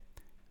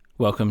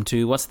Welcome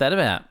to What's That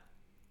About?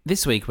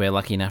 This week we're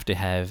lucky enough to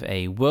have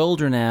a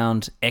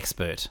world-renowned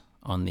expert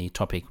on the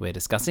topic we're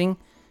discussing.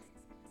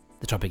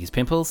 The topic is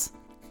pimples,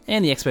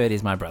 and the expert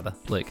is my brother,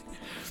 Luke.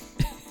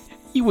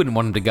 You wouldn't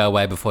want him to go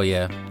away before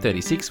you're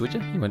 36, would you?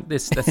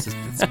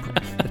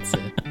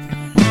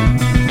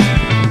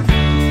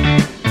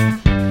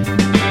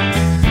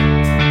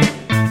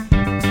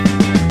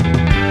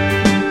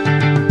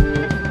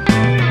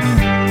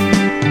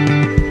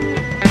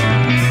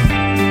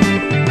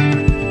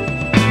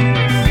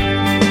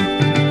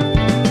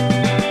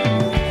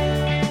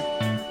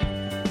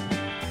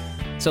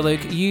 So,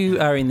 Luke, you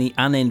are in the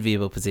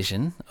unenviable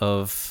position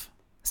of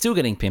still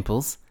getting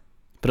pimples,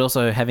 but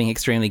also having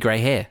extremely grey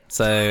hair.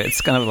 So it's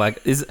kind of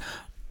like is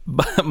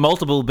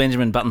multiple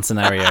Benjamin Button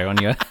scenario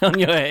on your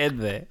head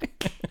there.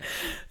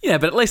 Yeah,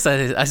 but at least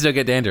I still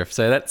get dandruff,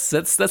 so that's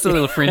a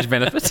little fringe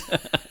benefit.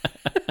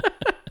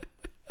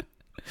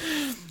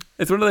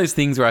 It's one of those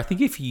things where I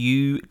think if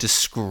you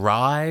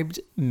described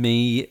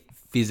me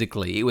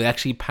physically, it would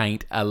actually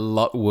paint a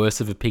lot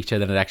worse of a picture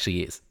than it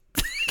actually is.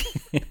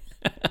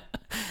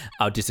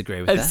 I'll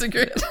disagree with that.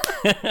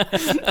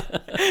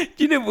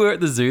 You know, we were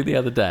at the zoo the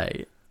other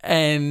day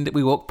and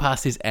we walked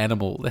past this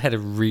animal that had a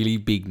really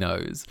big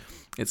nose.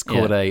 It's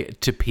called a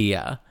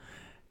tapir.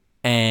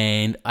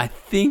 And I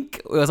think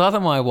it was either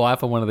my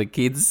wife or one of the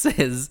kids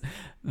says,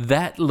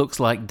 that looks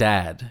like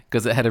Dad,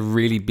 because it had a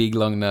really big,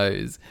 long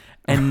nose.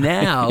 And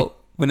now,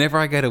 whenever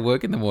I go to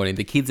work in the morning,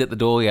 the kids at the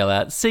door yell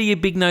out, "See your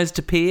big nose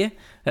tapir?"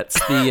 That's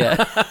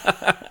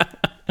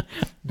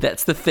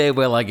the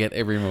farewell I get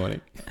every morning.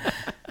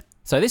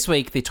 So this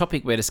week, the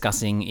topic we're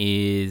discussing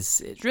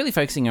is it's really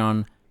focusing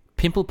on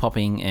pimple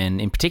popping and,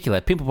 in particular,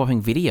 pimple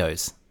popping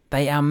videos.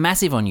 They are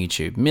massive on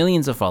YouTube,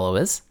 millions of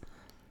followers.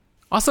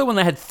 I saw when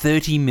they had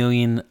 30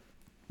 million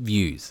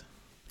views.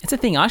 It's a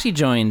thing. I actually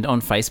joined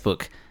on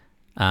Facebook.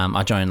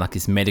 I joined like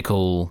this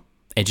medical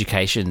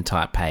education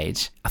type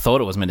page. I thought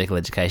it was medical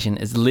education.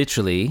 It's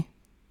literally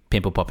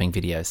pimple popping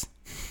videos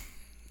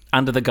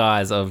under the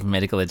guise of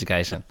medical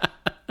education.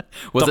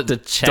 Was Dr.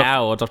 it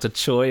Chow or Dr.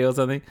 Choi or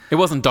something? It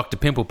wasn't Dr.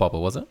 Pimple Popper,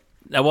 was it?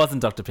 It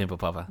wasn't Dr. Pimple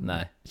Popper,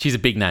 no. She's a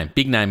big name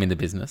in the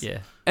business. Yeah.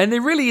 And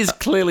there really is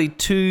clearly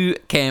two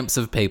camps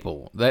of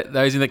people.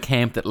 Those in the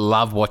camp that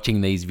love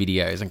watching these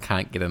videos and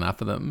can't get enough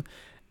of them,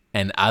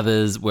 and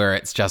others where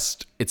it's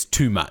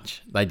too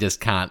much. They just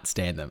can't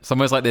stand them. It's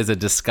almost like there's a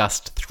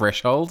disgust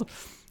threshold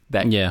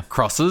that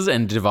crosses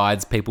and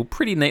divides people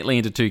pretty neatly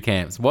into two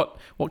camps. What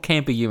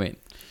camp are you in?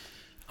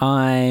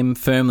 I'm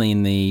firmly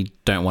in the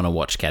don't want to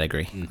watch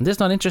category. I'm just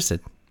not interested.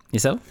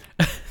 Yourself?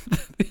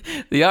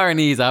 The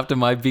irony is, after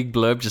my big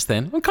blurb just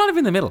then, I'm kind of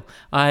in the middle.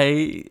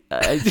 I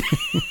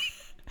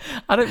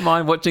don't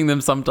mind watching them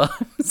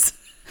sometimes.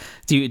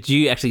 Do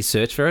you actually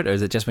search for it, or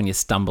is it just when you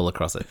stumble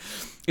across it?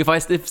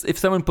 If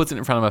someone puts it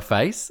in front of my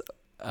face,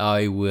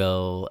 I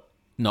will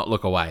not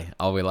look away.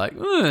 I'll be like,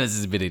 this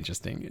is a bit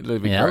interesting. A little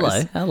bit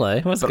gross.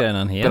 Hello. What's going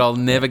on here? But I'll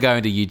never go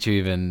into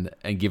YouTube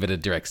and give it a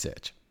direct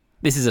search.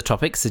 This is a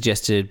topic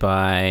suggested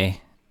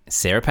by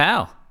Sarah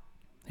Powell,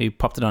 who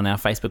popped it on our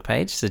Facebook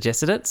page,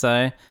 suggested it,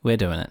 so we're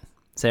doing it.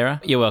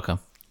 Sarah, you're welcome.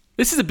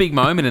 This is a big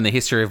moment in the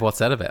history of What's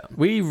That About.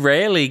 We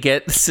rarely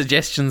get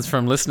suggestions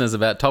from listeners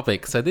about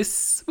topics, so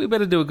we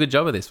better do a good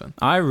job of this one.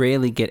 I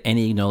rarely get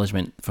any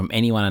acknowledgement from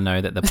anyone I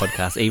know that the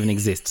podcast even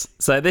exists,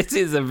 so this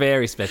is a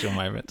very special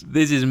moment.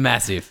 This is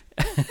massive.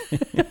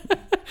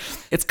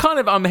 It's kind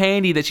of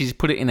handy that she's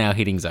put it in our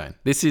hitting zone.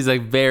 This is a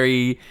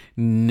very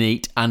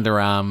neat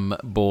underarm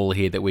ball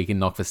here that we can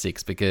knock for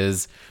six,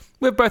 because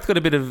we've both got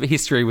a bit of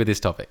history with this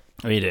topic.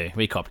 We do.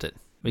 We copped it.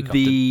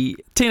 The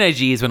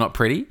teenage years were not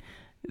pretty.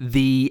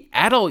 The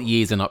adult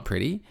years are not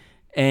pretty.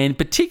 And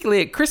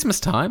particularly at Christmas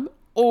time,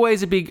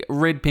 always a big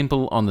red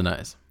pimple on the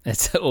nose.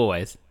 It's a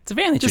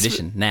family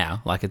tradition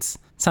now. Like, it's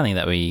something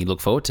that we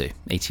look forward to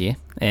each year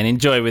and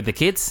enjoy with the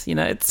kids. You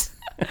know, it's...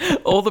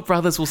 All the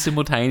brothers will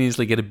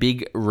simultaneously get a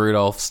big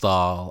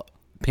Rudolph-style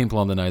pimple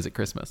on the nose at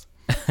Christmas.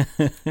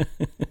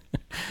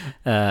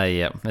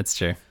 Yeah, that's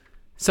true.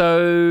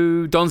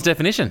 So, Don's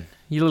definition.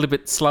 You're a little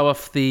bit slow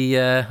off the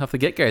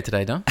get-go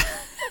today, Don.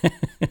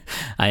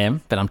 I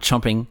am, but I'm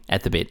chomping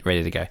at the bit,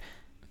 ready to go.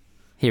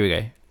 Here we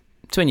go.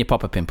 It's when you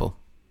pop a pimple.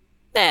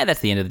 That's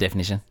the end of the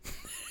definition.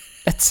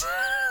 That's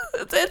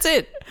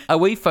it. Are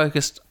we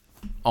focused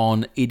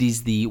on it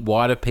is the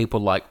wider people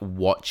like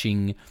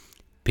watching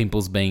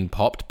pimples being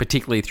popped,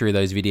 particularly through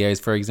those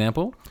videos, for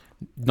example?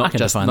 Not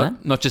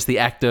just the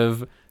act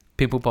of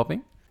pimple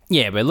popping?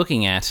 Yeah, we're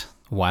looking at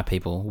why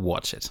people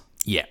watch it.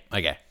 Yeah,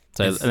 okay.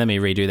 So let me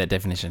redo that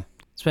definition.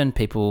 It's when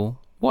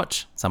people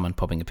watch someone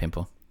popping a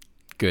pimple.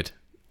 Good.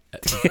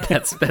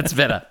 That's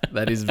better.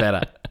 That is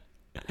better.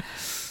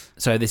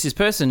 So this is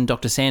person,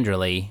 Dr. Sandra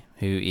Lee,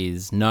 who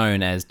is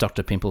known as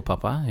Dr. Pimple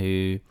Popper,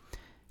 who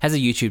has a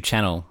YouTube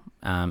channel,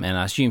 and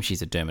I assume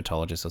she's a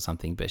dermatologist or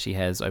something, but she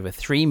has over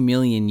 3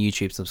 million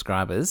YouTube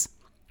subscribers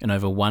and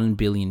over 1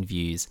 billion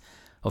views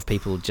of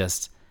people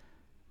just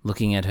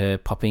looking at her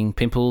popping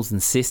pimples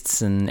and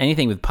cysts and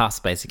anything with pus,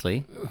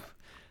 basically.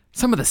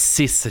 Some of the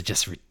cysts are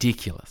just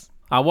ridiculous.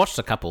 I watched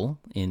a couple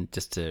in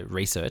just to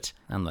research.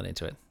 I'm not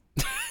into it.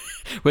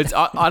 But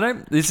I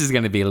don't. This is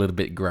going to be a little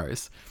bit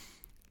gross,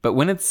 but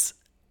when it's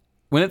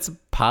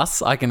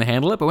pus, I can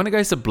handle it. But when it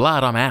goes to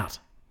blood, I'm out.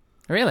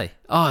 Really?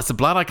 Oh, it's the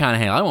blood I can't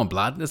handle. I don't want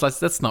blood. It's like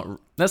that's not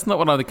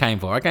what I came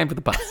for. I came for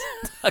the pus.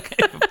 Okay,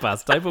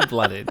 pus. Don't put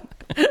blood in.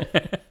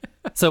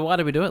 So why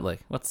do we do it, Luke?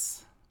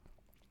 This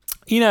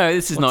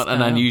is not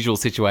an unusual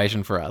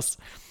situation for us.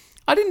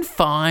 I didn't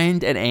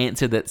find an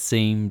answer that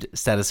seemed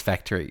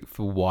satisfactory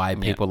for why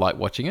people like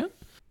watching it.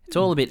 It's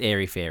all a bit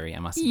airy-fairy, I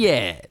must say.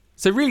 Yeah.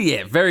 So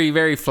really, very,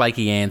 very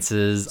flaky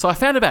answers. So I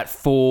found about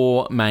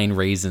 4 main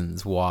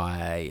reasons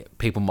why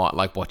people might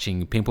like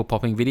watching pimple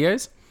popping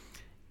videos.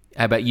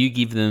 How about you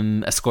give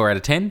them a score out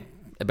of 10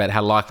 about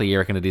how likely you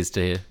reckon it is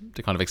to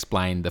kind of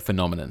explain the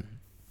phenomenon?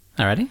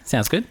 Alrighty,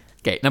 sounds good.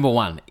 Okay, number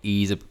 1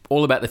 is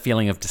all about the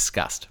feeling of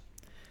disgust.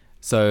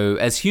 So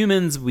as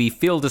humans, we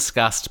feel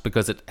disgust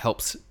because it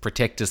helps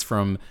protect us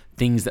from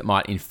things that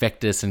might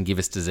infect us and give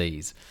us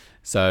disease.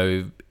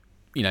 So,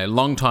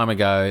 long time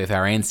ago, if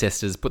our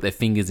ancestors put their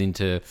fingers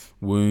into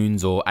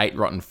wounds or ate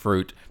rotten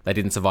fruit, they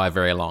didn't survive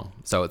very long.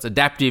 So it's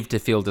adaptive to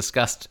feel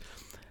disgust.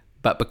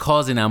 But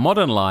because in our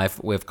modern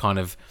life, we've kind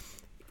of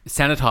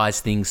sanitized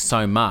things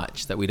so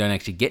much that we don't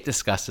actually get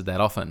disgusted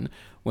that often,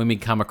 when we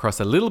come across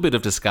a little bit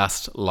of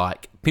disgust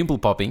like pimple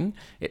popping,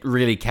 it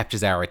really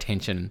captures our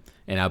attention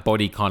and our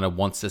body kind of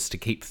wants us to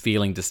keep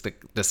feeling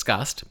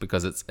disgust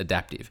because it's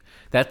adaptive.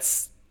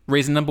 That's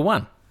reason number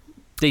 1.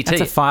 DT.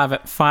 That's a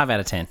 5 out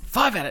of 10.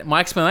 5 out of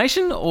my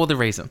explanation or the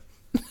reason?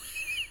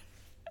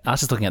 I was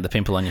just looking at the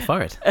pimple on your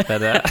forehead.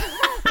 But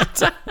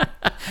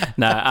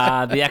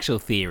no, the actual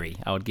theory,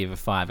 I would give a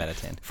 5 out of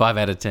 10. 5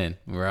 out of 10.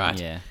 Right.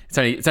 Yeah.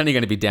 It's only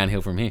going to be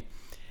downhill from here.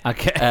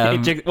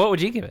 Okay. What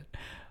would you give it?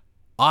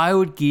 I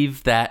would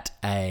give that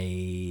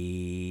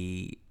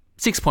a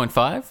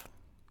 6.5.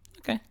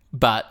 Okay.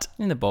 But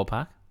in the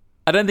ballpark.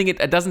 I don't think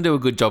it doesn't do a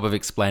good job of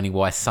explaining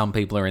why some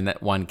people are in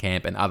that one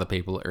camp and other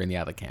people are in the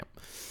other camp.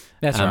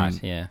 That's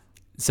right, yeah.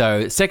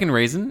 So second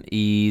reason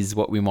is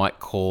what we might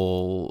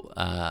call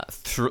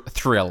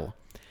thrill.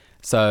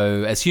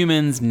 So as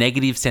humans,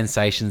 negative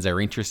sensations are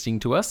interesting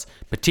to us,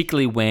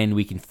 particularly when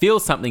we can feel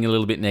something a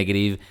little bit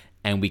negative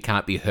and we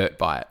can't be hurt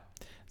by it.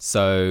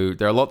 So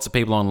there are lots of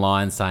people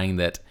online saying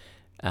that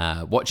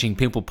watching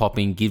pimple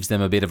popping gives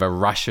them a bit of a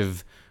rush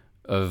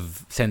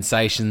of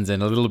sensations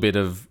and a little bit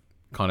of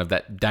kind of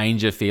that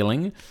danger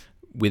feeling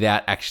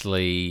without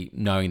actually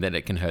knowing that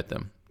it can hurt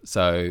them.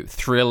 So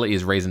thrill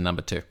is reason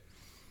number 2.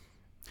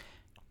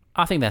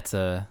 I think that's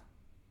a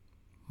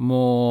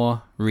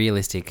more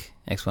realistic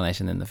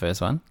explanation than the first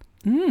one.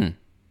 I'm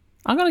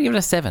going to give it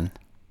a 7.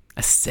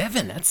 A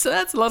 7? That's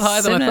a lot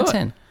higher than I 7 out thought. of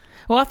 10.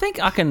 Well, I think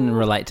I can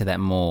relate to that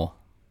more.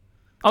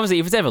 Obviously,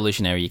 if it's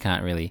evolutionary, you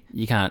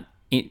can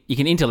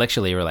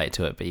intellectually relate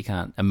to it, but you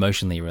can't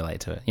emotionally relate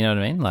to it. You know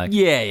what I mean? Like,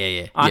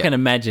 Yeah. I can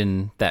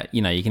imagine that,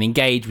 you can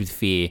engage with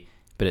fear,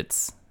 but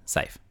it's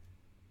safe.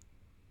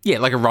 Yeah,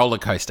 like a roller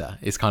coaster.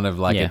 It's kind of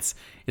like Yeah.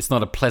 it's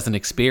not a pleasant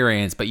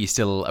experience, but you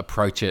still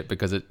approach it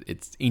because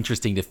it's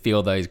interesting to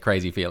feel those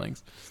crazy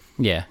feelings.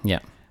 Yeah.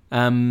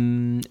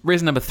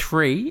 Reason number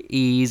 3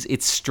 is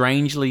it's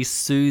strangely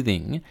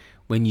soothing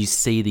when you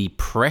see the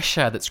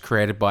pressure that's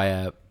created by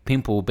a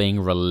pimple being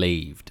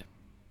relieved.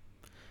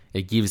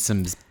 It gives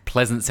some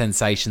pleasant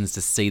sensations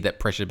to see that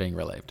pressure being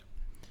relieved.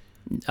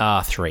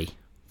 3.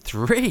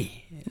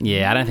 3?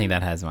 Yeah, I don't think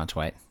that has much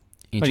weight.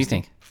 What do you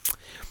think?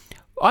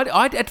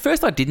 At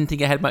first I didn't think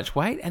it had much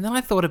weight, and then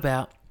I thought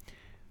about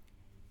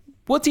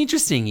what's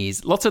interesting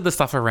is lots of the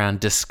stuff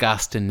around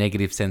disgust and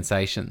negative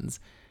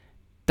sensations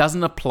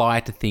doesn't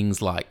apply to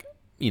things like,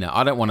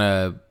 I don't want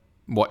to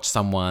watch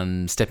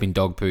someone step in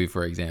dog poo,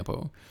 for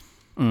example.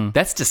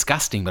 That's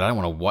disgusting, but I don't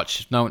want to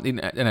watch. No, I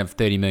don't have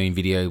 30 million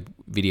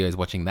videos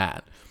watching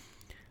that.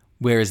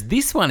 Whereas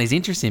this one is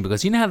interesting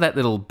because you know how that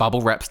little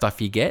bubble wrap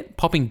stuff you get,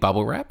 popping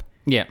bubble wrap?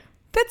 Yeah.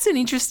 That's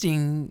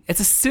it's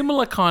a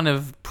similar kind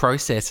of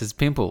process as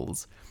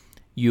pimples.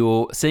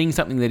 You're seeing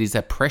something that is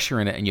a pressure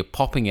in it and you're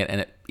popping it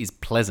and it is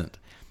pleasant.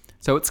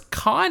 So it's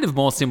kind of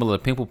more similar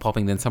to pimple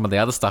popping than some of the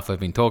other stuff we've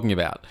been talking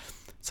about.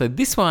 So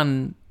this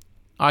one,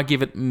 I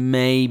give it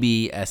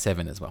maybe a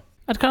 7 as well.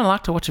 I'd kind of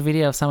like to watch a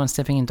video of someone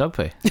stepping in dog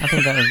poo. I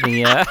think that would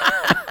be...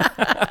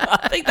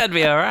 I think that'd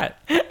be all right.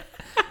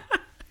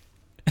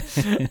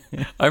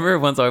 I remember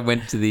once I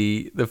went to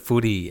the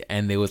footy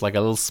and there was like a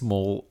little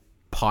small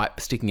pipe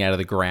sticking out of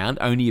the ground,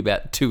 only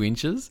about 2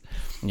 inches.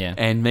 Yeah.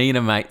 And me and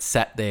a mate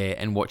sat there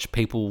and watched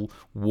people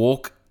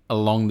walk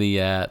along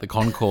the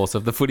concourse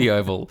of the footy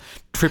oval,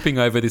 tripping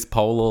over this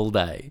pole all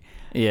day.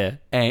 Yeah.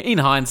 And in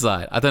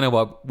hindsight, I don't know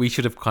why we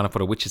should have kind of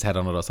put a witch's hat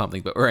on it or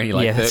something, but we're only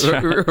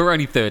right. we're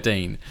only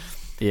 13.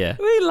 Yeah.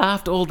 We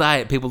laughed all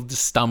day at people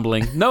just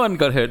stumbling. No one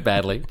got hurt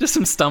badly. Just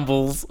some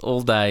stumbles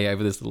all day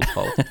over this little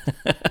pole.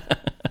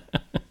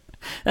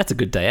 That's a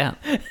good day out.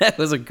 That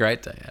was a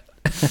great day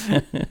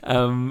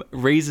out.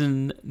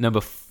 Reason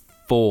number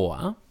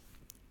 4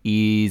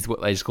 is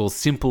what they just call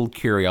simple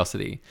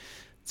curiosity.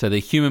 So the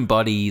human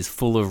body is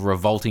full of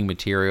revolting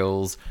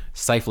materials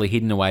safely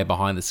hidden away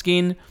behind the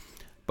skin.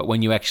 but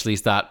when you actually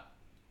start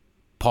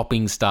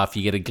popping stuff,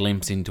 you get a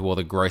glimpse into all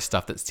the gross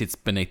stuff that sits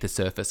beneath the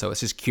surface. So it's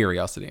just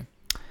curiosity.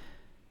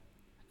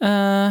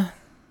 5.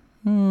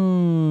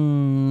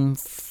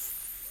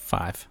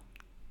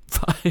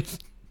 5.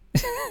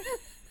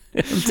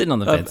 I'm sitting on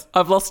the fence.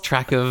 I've lost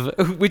track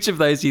of which of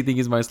those do you think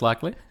is most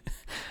likely?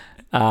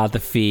 The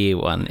fear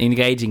one.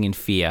 Engaging in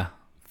fear.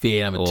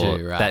 Fear number Or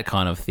 2, right? that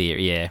kind of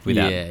theory,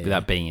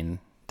 without being in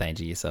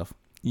danger yourself.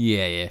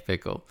 Yeah, very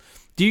cool.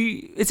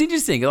 It's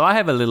interesting. I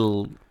have a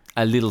little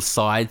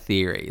side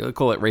theory. I'll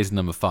call it reason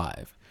number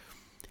 5.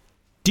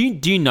 Do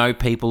you know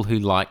people who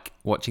like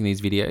watching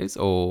these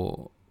videos,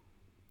 or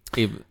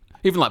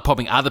even like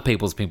popping other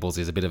people's pimples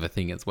is a bit of a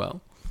thing as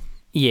well?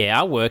 Yeah,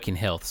 I work in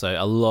health, so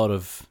a lot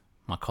of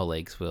my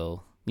colleagues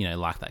will,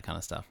 like that kind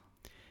of stuff.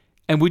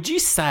 And would you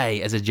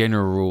say, as a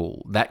general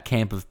rule, that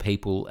camp of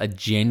people are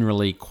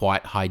generally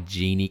quite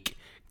hygienic,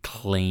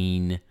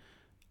 clean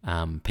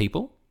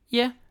people?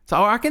 Yeah. So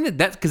I reckon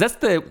that's because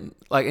that's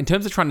in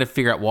terms of trying to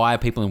figure out why are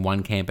people in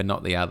one camp and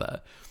not the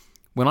other.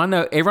 When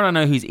everyone I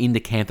know who's in the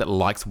camp that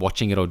likes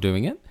watching it or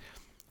doing it,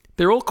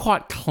 they're all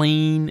quite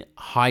clean,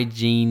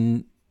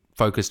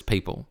 hygiene-focused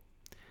people.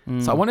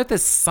 So I wonder if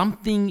there's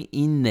something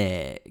in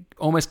there,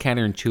 almost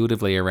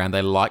counterintuitively, around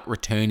they like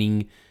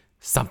returning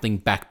something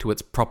back to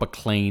its proper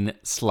clean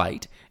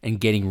slate and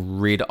getting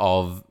rid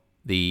of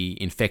the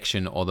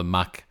infection or the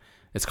muck.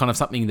 It's kind of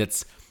something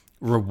that's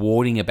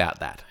rewarding about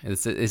that.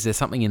 Is there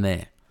something in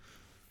there?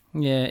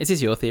 Yeah. Is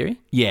this your theory?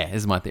 Yeah, this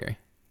is my theory.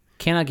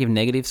 Can I give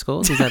negative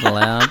scores? Is that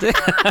allowed?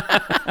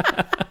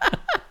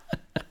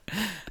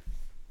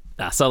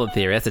 Solid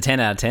theory. That's a 10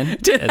 out of 10.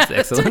 That's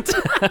excellent.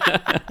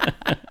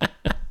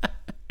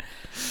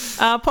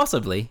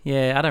 Possibly.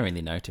 Yeah, I don't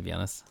really know, to be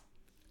honest.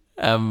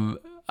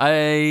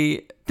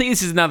 I think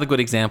this is another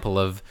good example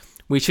of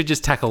we should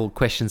just tackle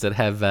questions that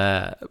have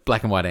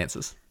black and white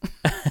answers.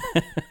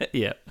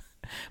 Yeah.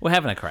 We're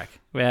having a crack.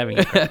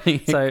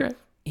 So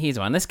here's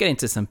one. Let's get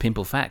into some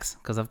pimple facts,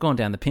 because I've gone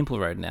down the pimple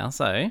road now.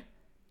 So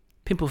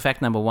pimple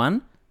fact number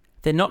 1,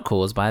 they're not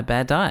caused by a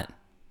bad diet.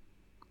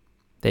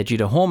 They're due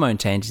to hormone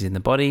changes in the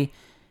body,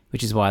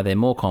 which is why they're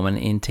more common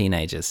in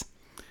teenagers.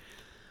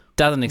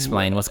 Doesn't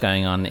explain what's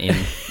going on in...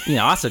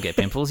 I still get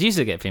pimples. You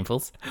still get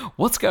pimples.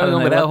 What's going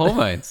on with our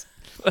hormones?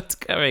 What's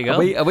going on?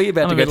 Are we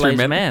about to go through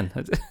man?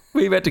 Are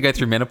we about to go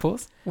through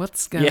menopause?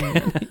 What's going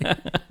on?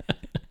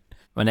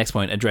 My next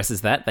point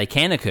addresses that. They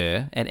can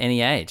occur at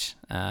any age.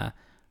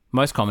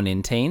 Most common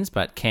in teens,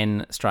 but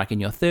can strike in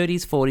your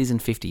 30s, 40s,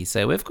 and 50s.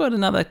 So we've got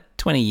another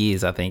 20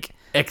 years, I think.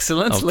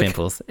 Excellent. Of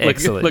pimples.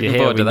 Excellent. Looking your hair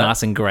forward will to be that.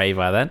 nice and grey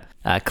by then.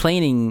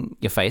 Cleaning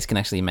your face can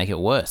actually make it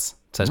worse.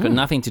 So it's got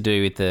nothing to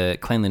do with the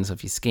cleanliness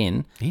of your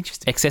skin.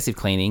 Interesting. Excessive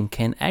cleaning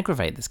can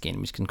aggravate the skin,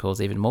 which can cause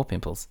even more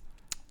pimples.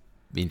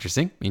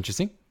 Interesting.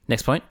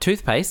 Next point,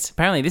 toothpaste.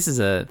 Apparently this is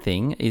a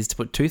thing, is to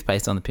put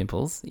toothpaste on the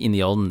pimples in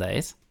the olden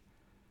days.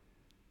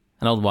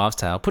 An old wives'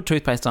 tale. Put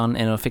toothpaste on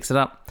and it'll fix it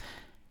up.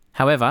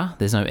 However,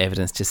 there's no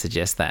evidence to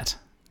suggest that.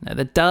 Now,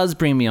 that does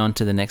bring me on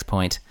to the next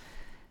point.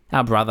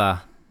 Our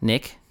brother,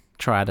 Nick,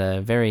 tried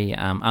a very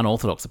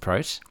unorthodox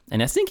approach,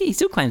 and I think he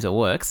still claims it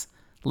works.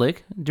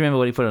 Luke, do you remember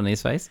what he put on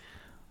his face?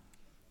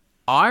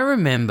 I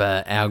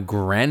remember our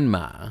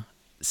grandma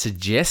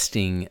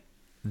suggesting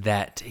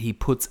that he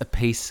puts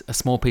a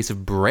small piece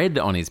of bread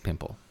on his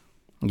pimple.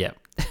 Yeah.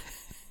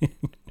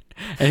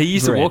 And he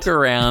used Bread. to walk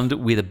around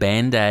with a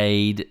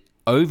Band-Aid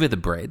over the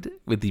bread,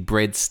 with the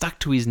bread stuck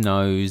to his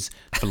nose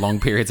for long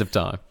periods of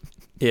time.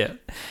 Yeah.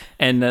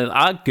 And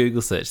I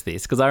Google searched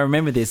this because I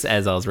remember this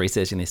as I was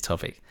researching this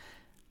topic.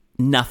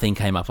 Nothing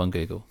came up on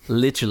Google.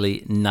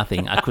 Literally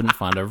nothing. I couldn't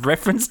find a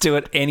reference to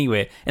it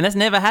anywhere. And that's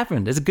never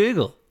happened. It's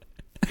Google.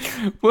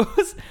 What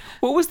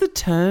was the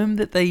term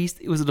that they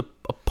used? Was it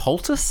a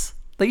poultice?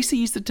 They used to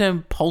use the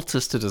term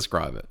poultice to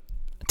describe it.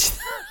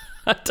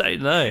 I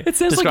don't know. It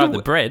sounds Describe like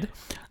the bread.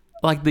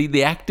 Like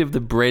the act of the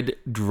bread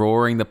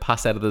drawing the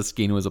pus out of the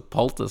skin was a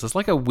poultice. It's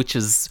like a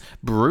witch's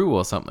brew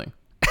or something.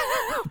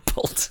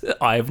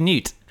 Eye of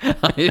Newt.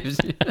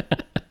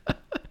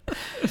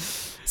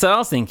 So I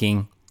was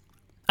thinking,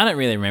 I don't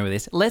really remember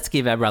this. Let's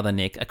give our brother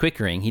Nick a quick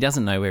ring. He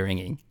doesn't know we're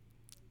ringing.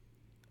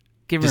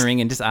 Give him a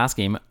ring and just ask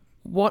him,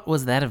 what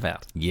was that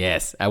about?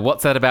 Yes.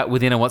 What's that about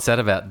within and what's that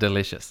about?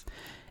 Delicious.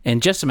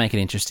 And just to make it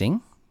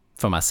interesting,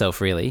 for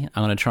myself really,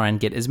 I'm going to try and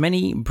get as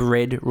many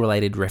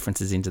bread-related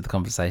references into the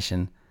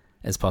conversation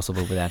as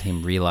possible without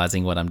him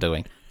realising what I'm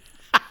doing.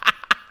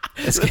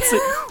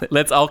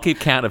 I'll keep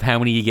count of how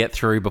many you get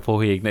through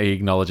before he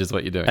acknowledges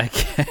what you're doing.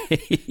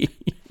 Okay.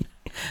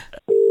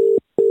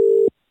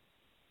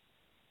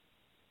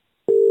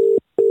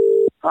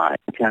 Hi,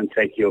 I can't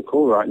take your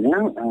call right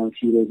now.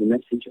 If you leave a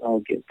message, I'll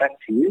get back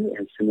to you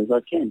as soon as I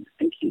can.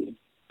 Thank you.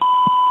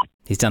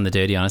 He's done the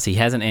dirty on us. He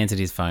hasn't answered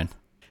his phone.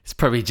 It's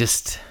probably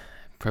just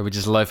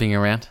loafing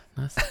around.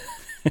 Nice.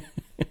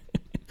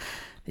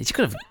 He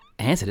could have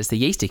answered. It's the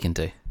yeast he can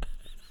do.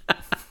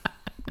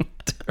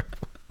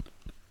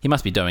 He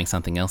must be doing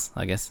something else,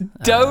 I guess.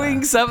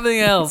 Doing something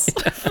else.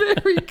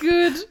 Very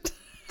good.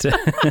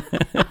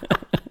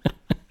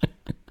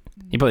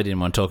 He'd probably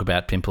didn't want to talk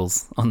about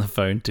pimples on the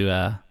phone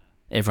to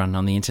everyone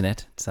on the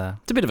internet. It's a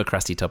bit of a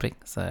crusty topic,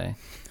 so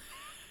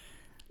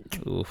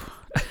oof.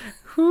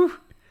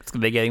 It's going to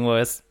be getting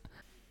worse.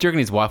 Do you reckon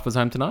his wife was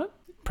home tonight?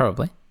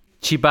 Probably.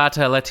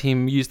 Chibata let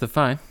him use the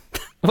phone.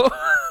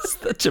 What's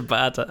the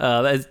ciabatta?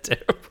 Oh, that's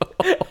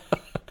terrible.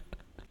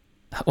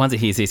 Once he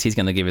hears this, he's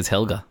going to give us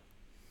Helga.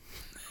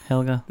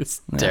 Helga?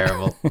 It's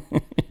terrible.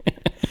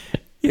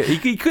 Yeah,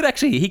 he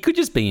could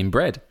just be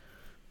inbred.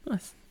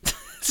 Nice.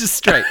 Just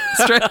straight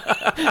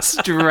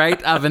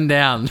up and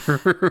down.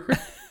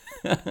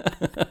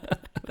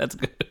 That's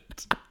good.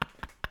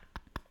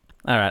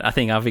 All right, I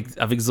think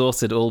I've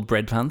exhausted all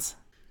bread puns.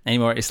 Any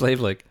more at your sleeve,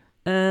 Luke?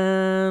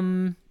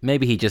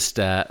 Maybe he just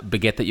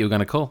beget that you were going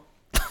to call.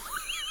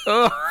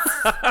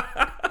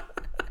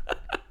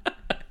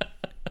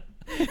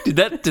 Did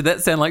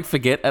that sound like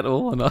forget at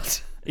all or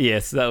not?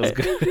 Yes, that was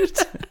good.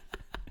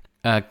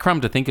 Crumb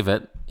to think of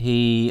it,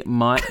 he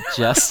might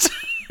just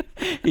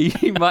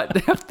he might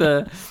have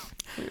to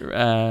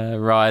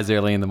rise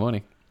early in the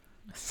morning.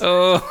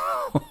 Oh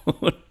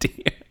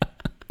dear.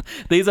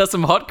 These are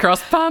some hot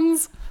cross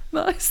puns.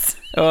 Nice.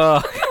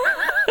 Oh.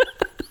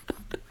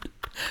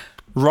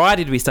 Right,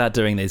 did we start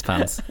doing these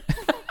puns?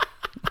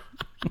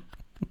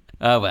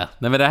 Oh well,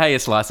 no matter how you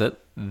slice it,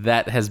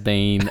 that has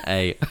been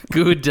a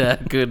good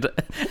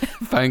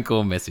phone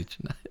call message.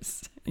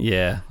 Nice.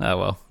 Yeah. Oh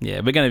well.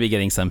 Yeah, we're going to be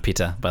getting some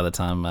pitta by the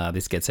time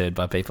this gets heard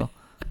by people.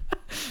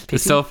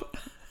 Pity.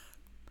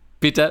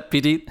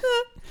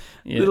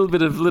 Yeah. Little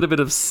bit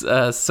of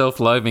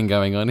self-loathing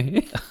going on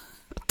here.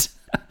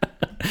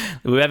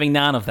 We're having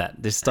none of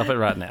that. Just stop it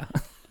right now.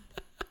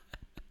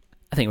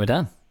 I think we're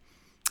done.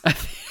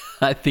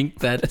 I think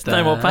that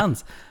no more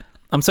puns.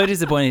 I'm so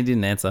disappointed he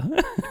didn't answer.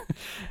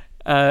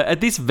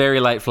 At this very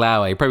late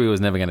flower, he probably was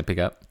never going to pick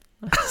up.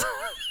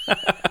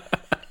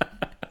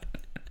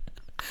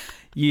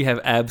 You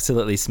have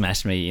absolutely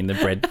smashed me in the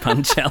bread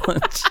pun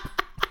challenge.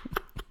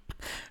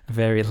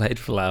 Very late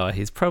flower.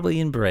 He's probably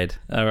in bread.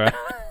 All right.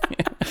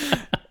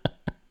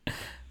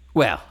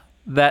 Well,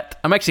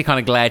 I'm actually kind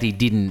of glad he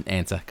didn't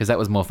answer because that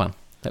was more fun.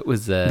 That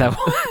was a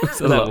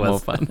lot more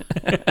fun.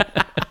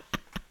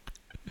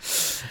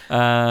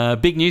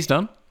 Big news,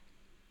 Don.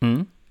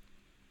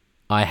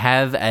 I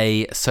have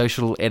a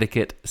social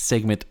etiquette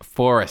segment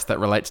for us that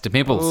relates to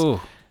pimples.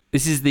 Ooh.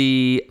 This is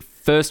the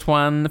first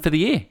one for the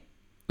year,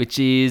 which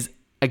is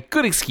a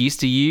good excuse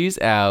to use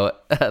our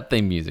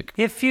theme music.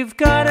 If you've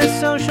got a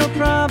social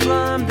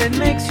problem that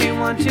makes you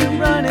want to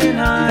run and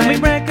hide,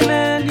 then we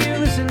recommend you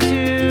listen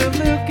to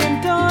Luke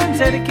and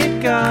Don's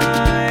Etiquette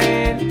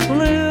Guide.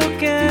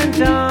 Luke and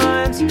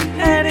Don's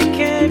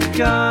Etiquette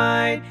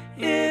Guide.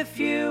 If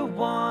you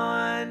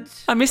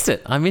want. I missed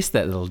it. I missed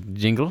that little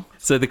jingle.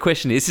 So the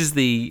question is,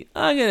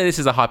 this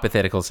is a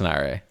hypothetical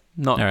scenario,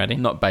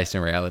 not based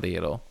in reality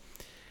at all.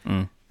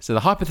 So the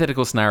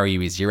hypothetical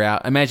scenario is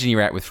imagine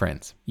you're out with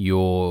friends.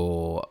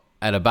 You're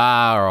at a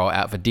bar or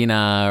out for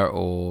dinner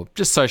or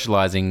just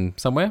socialising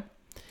somewhere,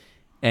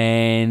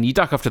 and you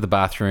duck off to the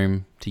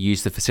bathroom to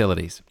use the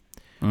facilities.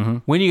 Mm-hmm.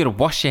 When you got to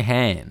wash your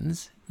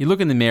hands, you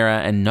look in the mirror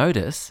and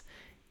notice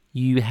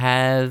you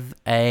have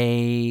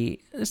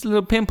this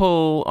little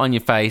pimple on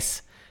your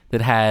face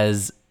that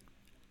has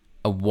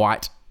a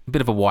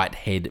bit of a white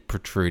head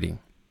protruding.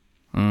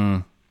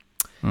 So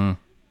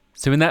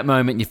in that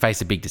moment, you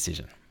face a big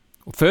decision.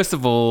 First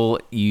of all,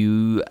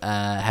 you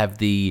have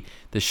the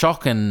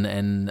shock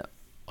and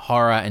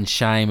horror and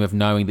shame of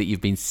knowing that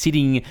you've been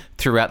sitting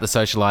throughout the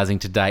socialising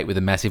to date with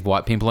a massive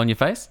white pimple on your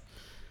face.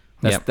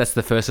 That's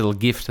the first little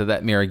gift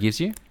that mirror gives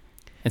you.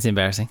 It's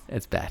embarrassing.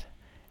 It's bad.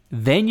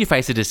 Then you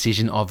face a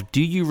decision of,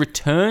 do you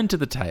return to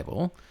the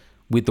table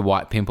with the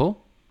white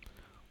pimple,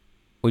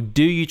 or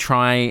do you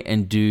try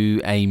and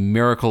do a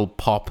miracle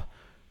pop,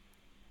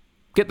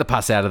 get the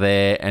pus out of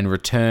there and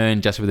return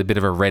just with a bit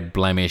of a red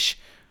blemish,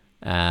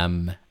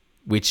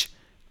 which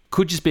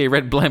could just be a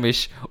red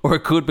blemish, or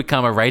it could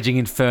become a raging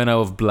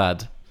inferno of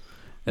blood.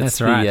 That's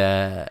right.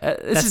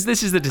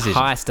 This is the decision.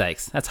 High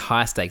stakes. That's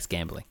high stakes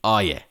gambling. Oh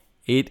yeah,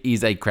 it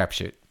is a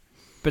crapshoot.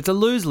 But it's a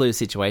lose-lose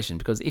situation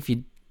because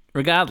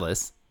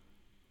regardless,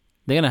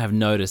 they're going to have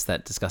noticed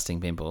that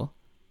disgusting pimple,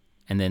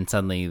 and then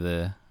suddenly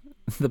the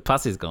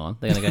pus is gone.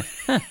 They're going to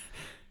go,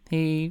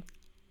 he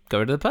got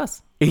rid of the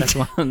pus. That's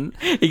one.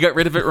 He got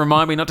rid of it.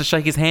 Remind me not to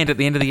shake his hand at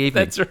the end of the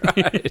evening. That's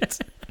right.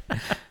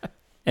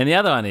 And the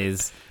other one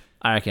is,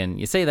 I reckon,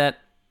 you see that,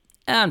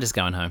 I'm just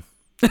going home.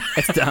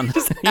 It's done.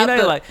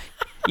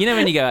 You know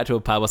when you go out to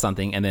a pub or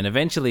something and then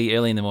eventually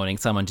early in the morning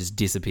someone just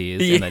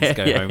disappears and they just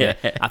go home. Yeah.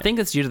 I think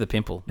it's due to the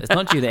pimple. It's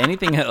not due to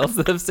anything else.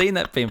 They've seen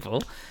that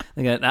pimple.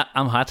 They go, nah,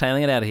 I'm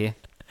hightailing it out of here.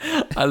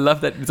 I love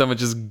that someone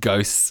just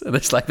ghosts.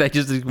 It's like they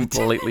just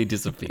completely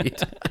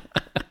disappeared.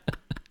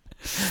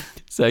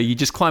 So you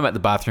just climb out the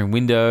bathroom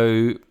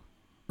window,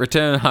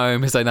 return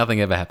home as though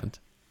nothing ever happened.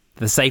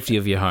 The safety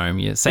of your home,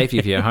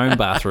 home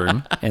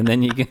bathroom, and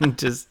then you can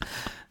just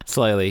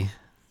slowly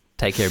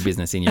take care of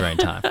business in your own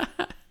time.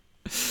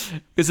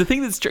 Because the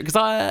thing that's true, because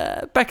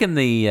back in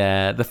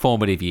the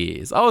formative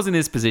years, I was in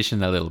this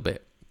position a little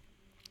bit.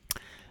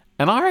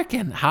 And I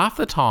reckon half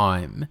the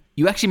time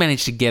you actually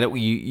manage to get it.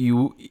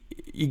 You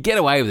get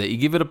away with it. You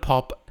give it a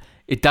pop.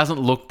 It doesn't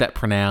look that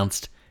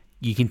pronounced.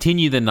 You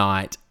continue the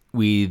night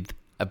with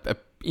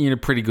in a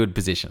pretty good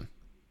position.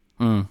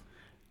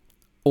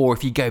 Or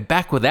if you go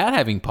back without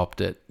having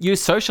popped it, you're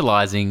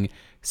socializing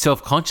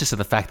self-conscious of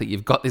the fact that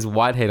you've got this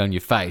whitehead on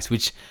your face,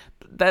 which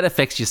that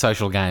affects your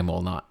social game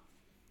all night.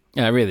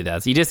 Yeah, it really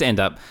does. You just end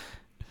up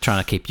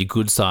trying to keep your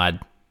good side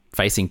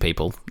facing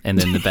people and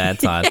then the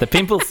bad side, the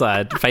pimple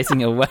side,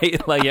 facing away.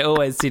 Like you're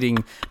always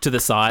sitting to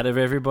the side of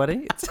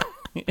everybody.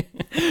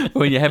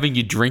 When you're having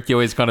your drink, you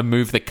always kind of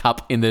move the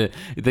cup in the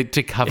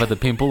to cover the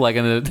pimple, like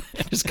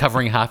just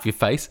covering half your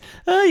face.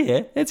 Oh,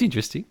 yeah, that's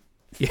interesting.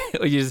 Yeah,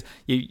 or you're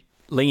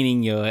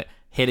leaning your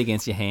head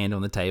against your hand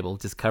on the table,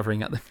 just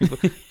covering up the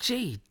pimple.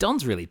 Gee,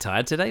 Don's really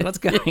tired today. What's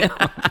going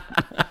on?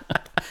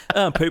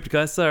 Oh, I pooped,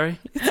 guys. Sorry.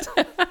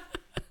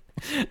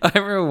 I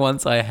remember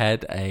once I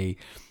had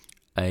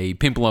a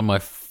pimple on my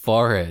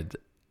forehead,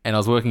 and I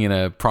was working in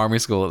a primary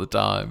school at the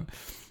time,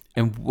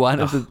 and one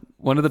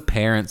of the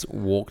parents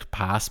walked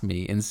past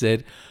me and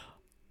said,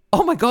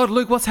 "Oh my God,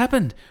 Luke, what's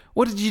happened?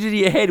 What did you do to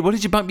your head? What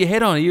did you bump your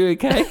head on? Are you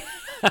okay?"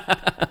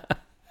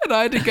 And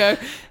I had to go,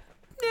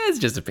 "Yeah, it's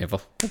just a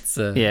pimple.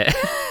 Yeah,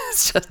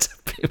 it's just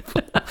a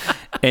pimple."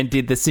 And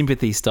did the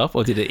sympathy stop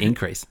or did it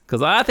increase?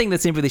 Because I think the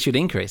sympathy should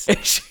increase.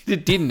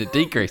 It didn't. It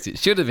decreased. It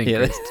should have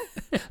increased.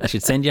 Yeah, I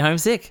should send you home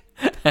sick.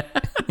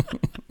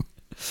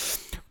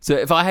 So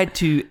if I had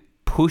to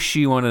push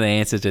you on an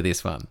answer to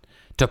this one,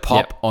 to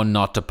pop or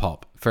not to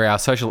pop, for our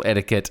social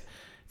etiquette,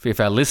 if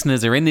our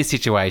listeners are in this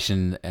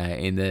situation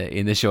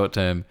in the short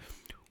term,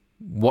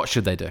 what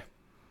should they do?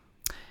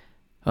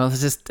 Well,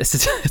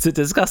 it's a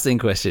disgusting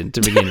question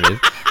to begin with.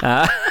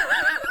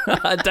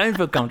 I don't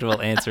feel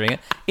comfortable answering it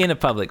in a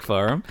public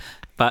forum,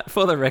 but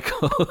for the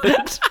record,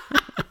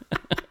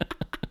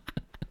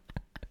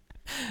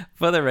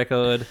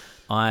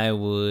 I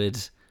would.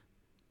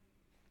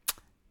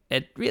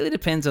 It really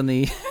depends on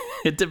the.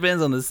 It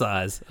depends on the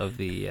size of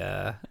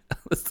the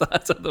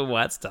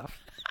white stuff.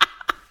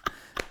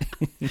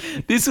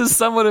 This was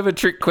somewhat of a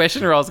trick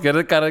question, or I was going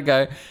to kind of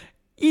go,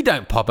 "You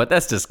don't pop it.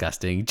 That's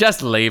disgusting.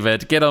 Just leave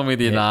it. Get on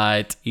with your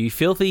night. You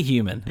filthy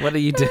human. What are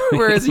you doing?"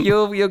 Whereas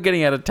you're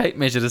getting out a tape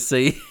measure to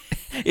see.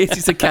 It's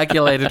just a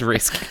calculated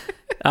risk.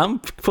 I'm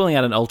pulling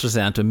out an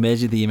ultrasound to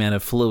measure the amount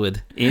of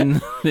fluid in.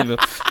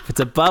 If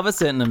it's above a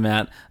certain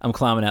amount, I'm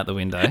climbing out the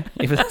window.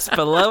 If it's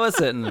below a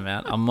certain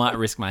amount, I might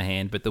risk my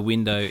hand, but the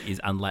window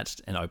is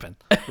unlatched and open,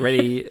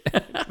 ready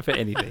for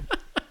anything.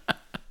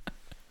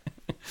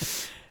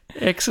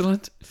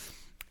 Excellent.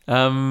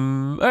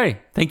 All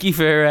right. Thank you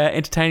for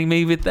entertaining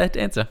me with that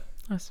answer.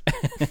 Nice.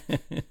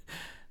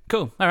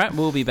 Cool. All right.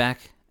 We'll be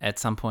back at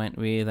some point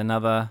with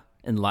another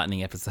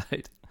enlightening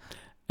episode.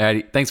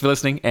 Alrighty. Thanks for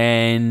listening.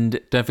 And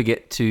don't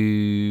forget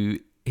to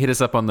hit us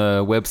up on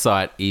the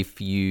website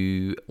if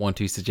you want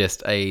to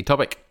suggest a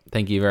topic.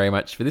 Thank you very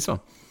much for this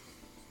one.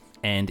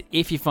 And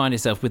if you find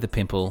yourself with a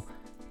pimple,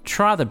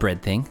 try the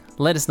bread thing.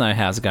 Let us know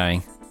how it's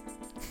going.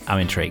 I'm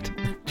intrigued.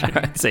 All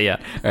right. See ya.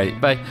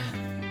 Alrighty. Bye.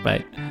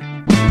 Bye.